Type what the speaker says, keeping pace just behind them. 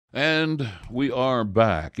And we are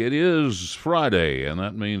back. It is Friday, and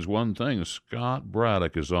that means one thing. Scott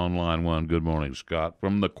Braddock is on line one. Good morning, Scott,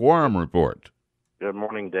 from the Quorum Report. Good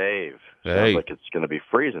morning, Dave. Sounds Hey, like it's going to be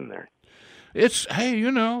freezing there. hey,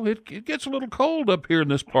 it gets a little cold up here in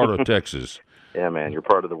this part of Texas. Yeah, man, you're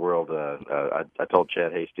part of the world. I told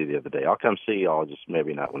Chad Hasty the other day, I'll come see y'all, just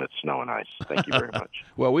maybe not when it's snow and ice. Thank you very much.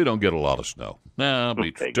 Well, we don't get a lot of snow. Nah,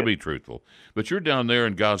 Okay, to good. be truthful. But you're down there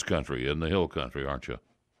in God's country, in the hill country, aren't you?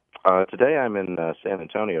 Today I'm in San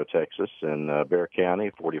Antonio, Texas, in Bexar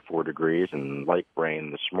County, 44 degrees and light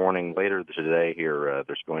rain this morning. Later today here,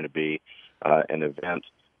 there's going to be an event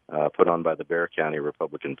put on by the Bexar County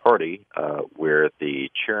Republican Party where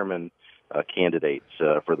the chairman candidates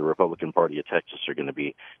for the Republican Party of Texas are going to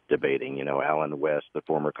be debating. You know, Alan West, the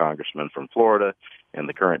former congressman from Florida, and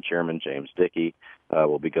the current chairman, James Dickey,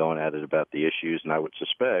 will be going at it about the issues. And I would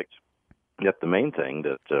suspect yet the main thing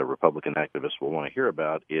that Republican activists will want to hear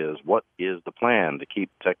about is what is the plan to keep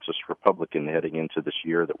Texas Republican heading into this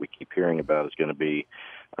year that we keep hearing about is going to be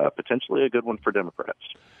potentially a good one for Democrats.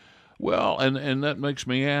 Well, and that makes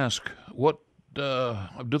me ask, what do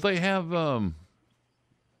they have? Do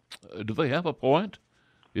they have a point?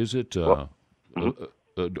 Is it? Well, mhm.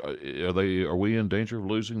 Are we in danger of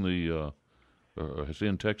losing the?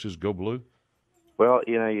 Seeing Texas go blue? Well,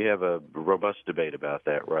 you know, you have a robust debate about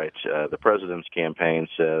that, right? The president's campaign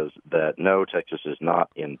says that no, Texas is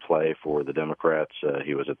not in play for the Democrats.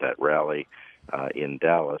 He was at that rally in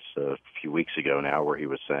Dallas a few weeks ago now where he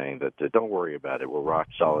was saying that don't worry about it. We're rock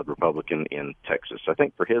solid Republican in Texas. I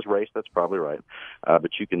think for his race, that's probably right.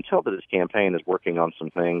 But you can tell that his campaign is working on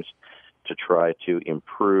some things to try to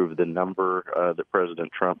improve the number that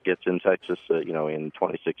President Trump gets in Texas. In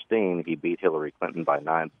 2016, he beat Hillary Clinton by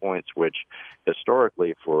 9 points, which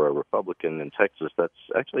historically for a Republican in Texas, that's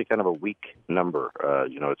actually kind of a weak number.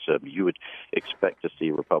 You would expect to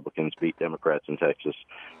see Republicans beat Democrats in Texas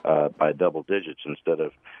by double digits instead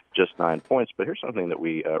of just 9 points. But here's something that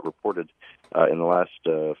we reported in the last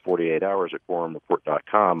 48 hours at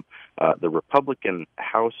QuorumReport.com. The Republican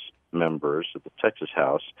House members at the Texas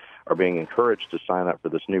House are being encouraged to sign up for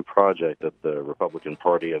this new project that the Republican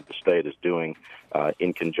Party of the state is doing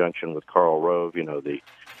in conjunction with Karl Rove, the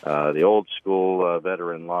old school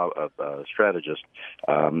veteran law strategist,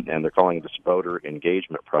 and they're calling this voter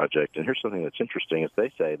engagement project. And here's something that's interesting: is they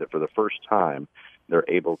say that for the first time they're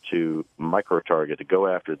able to micro-target, to go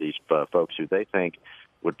after these folks who they think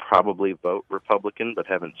would probably vote Republican but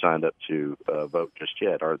haven't signed up to vote just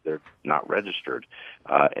yet, or they're not registered.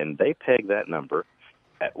 And they peg that number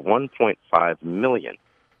at 1.5 million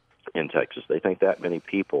in Texas. They think that many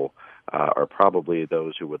people are probably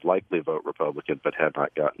those who would likely vote Republican but have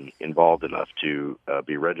not gotten involved enough to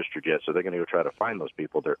be registered yet. So they're going to go try to find those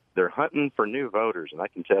people. They're hunting for new voters, and I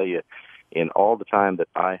can tell you, in all the time that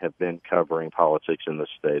I have been covering politics in this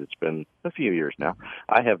state, it's been a few years now,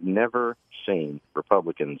 I have never seen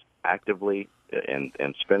Republicans actively and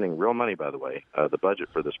spending real money, by the way. The budget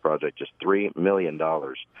for this project is $3 million.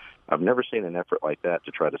 I've never seen an effort like that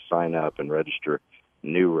to try to sign up and register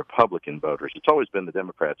new Republican voters. It's always been the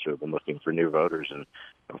Democrats who have been looking for new voters, and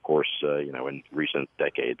of course, in recent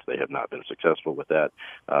decades they have not been successful with that.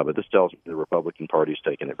 But this tells me the Republican Party is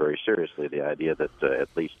taking it very seriously. The idea that at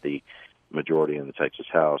least the majority in the Texas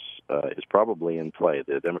House is probably in play.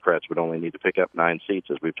 The Democrats would only need to pick up 9 seats,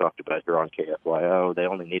 as we've talked about here on KFYO. They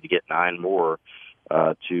only need to get 9 more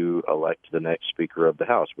to elect the next Speaker of the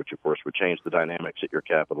House, which, of course, would change the dynamics at your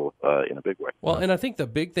Capitol in a big way. Well, and I think the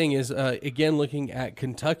big thing is, again, looking at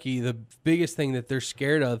Kentucky, the biggest thing that they're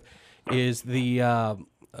scared of is the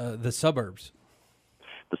suburbs.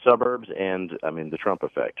 The suburbs and, the Trump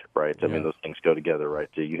effect, right? Yeah. I mean, those things go together, right?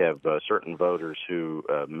 You have certain voters who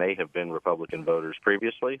may have been Republican voters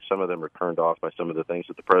previously. Some of them are turned off by some of the things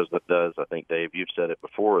that the president does. I think, Dave, you've said it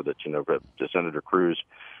before that, Senator Cruz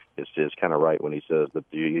is kind of right when he says that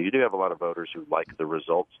you do have a lot of voters who like the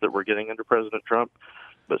results that we're getting under President Trump,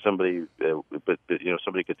 but somebody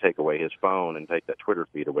could take away his phone and take that Twitter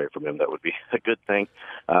feed away from him. That would be a good thing.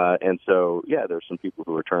 And so, yeah, there's some people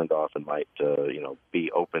who are turned off and might,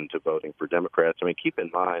 be open to voting for Democrats. I mean, keep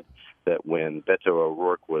in mind that when Beto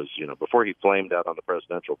O'Rourke was, before he flamed out on the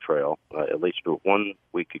presidential trail, at least 1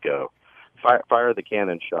 week ago, fire the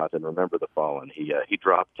cannon shot and remember the fallen. He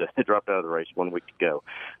dropped out of the race 1 week ago.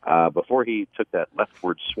 Before he took that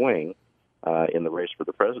leftward swing in the race for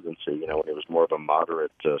the presidency, when it was more of a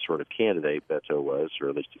moderate sort of candidate, Beto was, or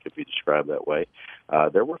at least it could be described that way,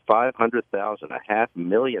 there were 500,000,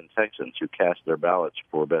 500,000 Texans who cast their ballots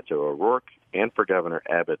for Beto O'Rourke and for Governor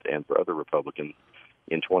Abbott and for other Republicans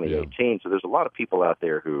in 2018. Yeah. So there's a lot of people out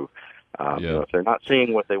there who If they're not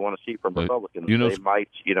seeing what they want to see from Republicans, they might,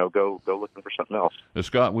 go looking for something else.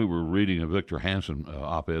 Scott, we were reading a Victor Hansen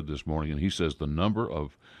op-ed this morning, and he says the number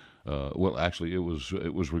of actually, it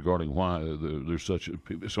was regarding why there's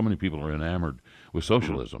so many people are enamored with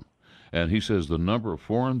socialism, and he says the number of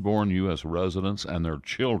foreign-born U.S. residents and their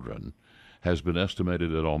children has been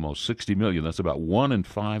estimated at almost 60 million. That's about 1 in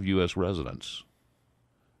 5 U.S. residents.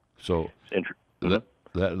 So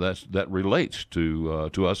that relates to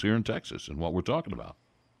us here in Texas and what we're talking about.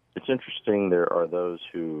 It's interesting. There are those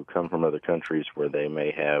who come from other countries where they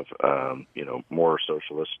may have, more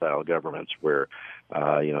socialist-style governments where,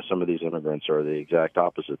 some of these immigrants are the exact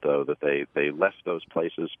opposite, though, that they left those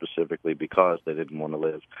places specifically because they didn't want to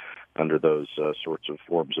live under those sorts of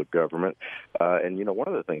forms of government. And one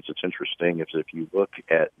of the things that's interesting is if you look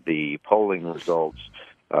at the polling results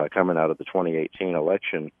coming out of the 2018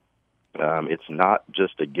 election, it's not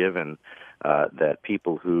just a given that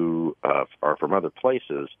people who are from other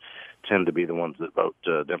places tend to be the ones that vote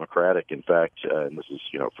Democratic. In fact, and this is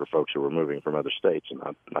for folks who are moving from other states and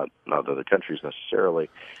not other countries necessarily,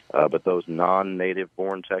 but those non-native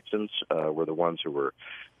born Texans were the ones who were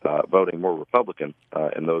voting more Republican,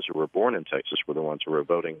 and those who were born in Texas were the ones who were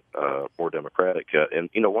voting more Democratic. And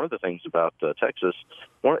one of the things about Texas,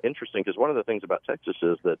 interesting, because one of the things about Texas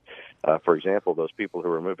is that, for example, those people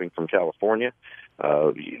who are moving from California,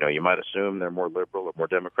 you might assume they're more liberal or more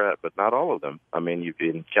Democrat, but not all of them. I mean,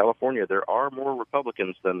 in California, there are more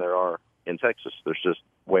Republicans than there are in Texas. There's just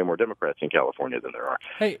way more Democrats in California than there are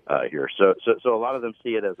here. So a lot of them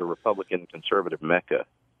see it as a Republican conservative mecca.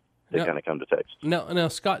 They kind of come to Texas. Now,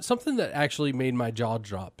 Scott, something that actually made my jaw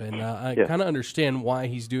drop, and I kind of understand why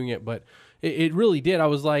he's doing it, but it really did. I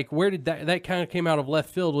was like, where did that kind of came out of left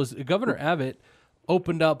field? Was Governor Abbott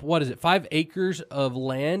opened up, 5 acres of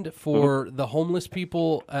land for the homeless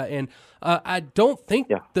people, and I don't think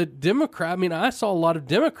the Democrat. I mean, I saw a lot of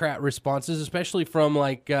Democrat responses, especially from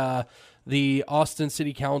the Austin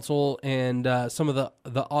City Council and some of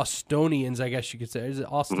the Austonians, I guess you could say. Is it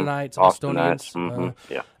Austinites? Austonians?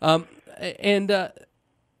 And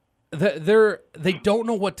they don't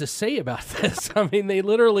know what to say about this. I mean,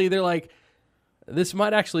 they're like, this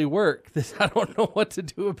might actually work. I don't know what to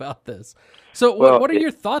do about this. So what are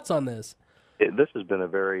your thoughts on this? This has been a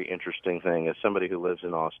very interesting thing. As somebody who lives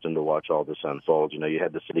in Austin to watch all this unfold, you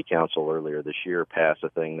had the city council earlier this year pass a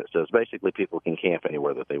thing that says basically people can camp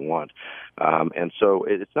anywhere that they want. And so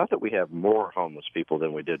it's not that we have more homeless people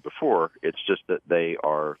than we did before. It's just that they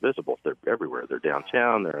are visible. They're everywhere. They're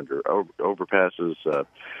downtown. They're under overpasses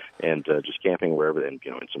and just camping wherever, and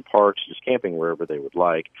in some parks, just camping wherever they would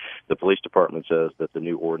like. The police department says that the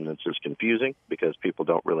new ordinance is confusing because people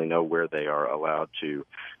don't really know where they are allowed to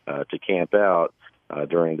camp out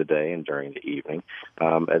during the day and during the evening.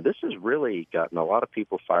 And this has really gotten a lot of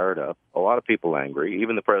people fired up, a lot of people angry.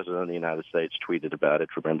 Even the President of the United States tweeted about it.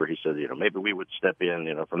 Remember, he said, maybe we would step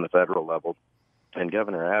in, from the federal level. And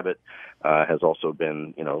Governor Abbott has also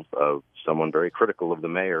been, someone very critical of the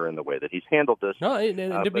mayor and the way that he's handled this. No,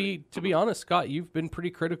 and to be honest, Scott, you've been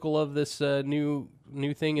pretty critical of this new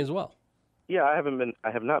thing as well. Yeah, I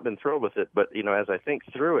have not been thrilled with it, but as I think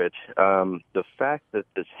through it, the fact that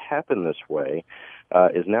this happened this way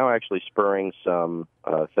is now actually spurring some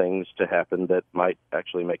things to happen that might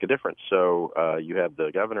actually make a difference. So you have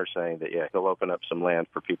the governor saying that he'll open up some land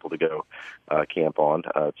for people to go camp on.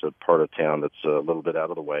 It's a part of town that's a little bit out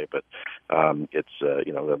of the way, but it's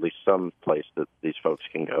at least some place that these folks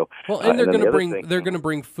can go. Well, and they're going to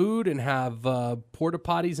bring food and have porta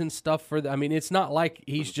potties and stuff for. I mean, it's not like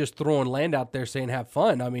he's just throwing land out there saying have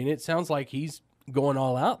fun. I mean, it sounds like he's going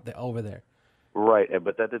all out over there. Right,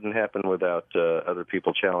 but that didn't happen without other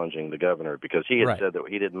people challenging the governor, because he had said that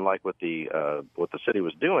he didn't like what the city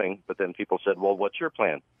was doing. But then people said, "Well, what's your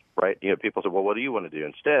plan?" Right? People said, "Well, what do you want to do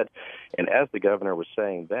instead?" And as the governor was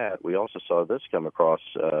saying that, we also saw this come across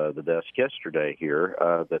the desk yesterday here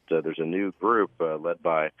that there's a new group led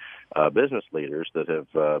by business leaders that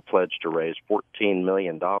have pledged to raise $14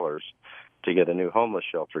 million to get a new homeless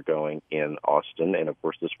shelter going in Austin. And of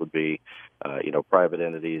course, this would be, private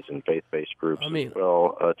entities and faith-based groups as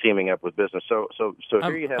well, teaming up with business. So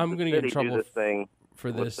here you have the city do this thing.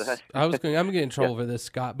 For this, I'm going to get in trouble for this,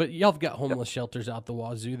 Scott. But y'all have got homeless shelters out the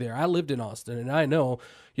wazoo there. I lived in Austin, and I know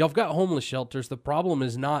y'all have got homeless shelters. The problem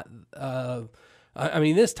is not.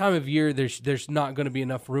 This time of year, there's not going to be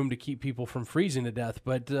enough room to keep people from freezing to death.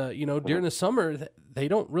 But during the summer, they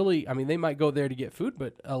don't really. I mean, they might go there to get food,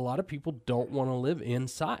 but a lot of people don't want to live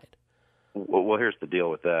inside. Well, here's the deal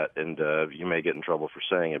with that, and you may get in trouble for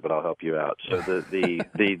saying it, but I'll help you out. So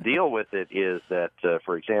the deal with it is that,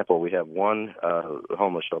 for example, we have one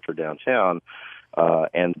homeless shelter downtown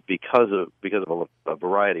And because of a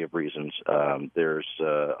variety of reasons, there's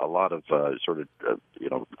a lot of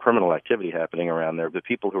criminal activity happening around there. The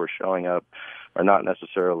people who are showing up are not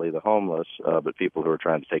necessarily the homeless, but people who are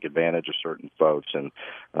trying to take advantage of certain folks, and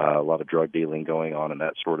a lot of drug dealing going on and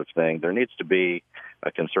that sort of thing. There needs to be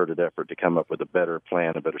a concerted effort to come up with a better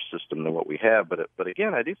plan, a better system than what we have. But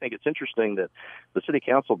again, I do think it's interesting that the city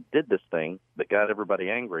council did this thing that got everybody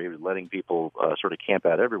angry, letting people sort of camp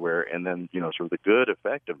out everywhere, and then sort of the good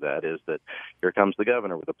effect of that is that here comes the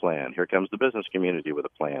governor with a plan, here comes the business community with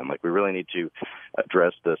a plan. Like, we really need to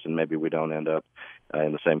address this, and maybe we don't end up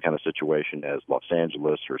in the same kind of situation as Los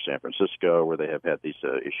Angeles or San Francisco, where they have had these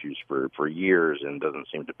issues for years, and doesn't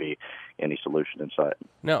seem to be any solution in sight.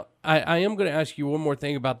 Now, I am going to ask you one more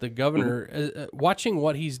thing about the governor. Watching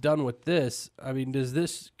what he's done with this, I mean, does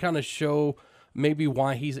this kind of show maybe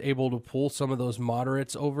why he's able to pull some of those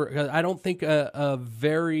moderates over? 'Cause I don't think a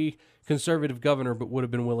very conservative governor would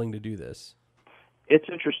have been willing to do this. It's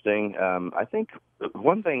interesting. I think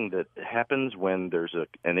one thing that happens when there's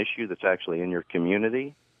an issue that's actually in your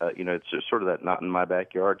community, it's sort of that not in my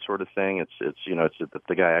backyard sort of thing. It's that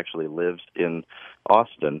the guy actually lives in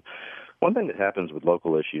Austin. One thing that happens with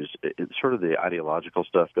local issues, it's sort of the ideological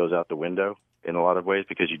stuff goes out the window in a lot of ways,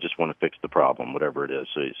 because you just want to fix the problem, whatever it is.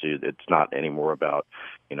 So it's not anymore about,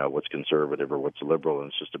 what's conservative or what's liberal, and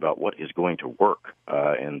it's just about what is going to work.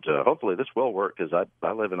 And hopefully this will work, because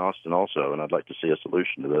I live in Austin also, and I'd like to see a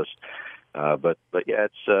solution to this. But yeah,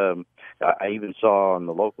 I even saw on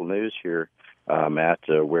the local news here, Matt,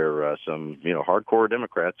 where some hardcore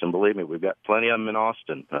Democrats, and believe me, we've got plenty of them in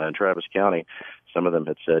Austin and Travis County. Some of them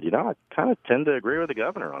had said, I kind of tend to agree with the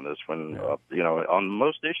governor on this one. On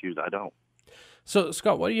most issues, I don't. So,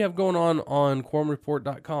 Scott, what do you have going on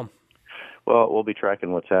quorumreport.com? Well, we'll be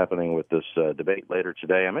tracking what's happening with this debate later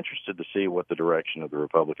today. I'm interested to see what the direction of the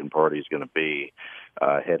Republican Party is going to be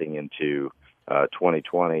heading into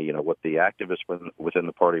 2020, what the activists within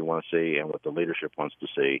the party want to see and what the leadership wants to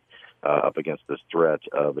see up against this threat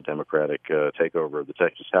of a Democratic takeover of the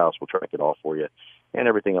Texas House. We'll track it all for you, and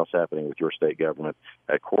everything else happening with your state government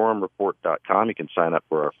at quorumreport.com. You can sign up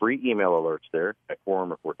for our free email alerts there at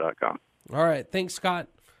quorumreport.com. All right. Thanks, Scott.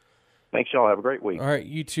 Thanks, y'all. Have a great week. All right.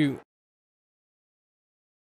 You too.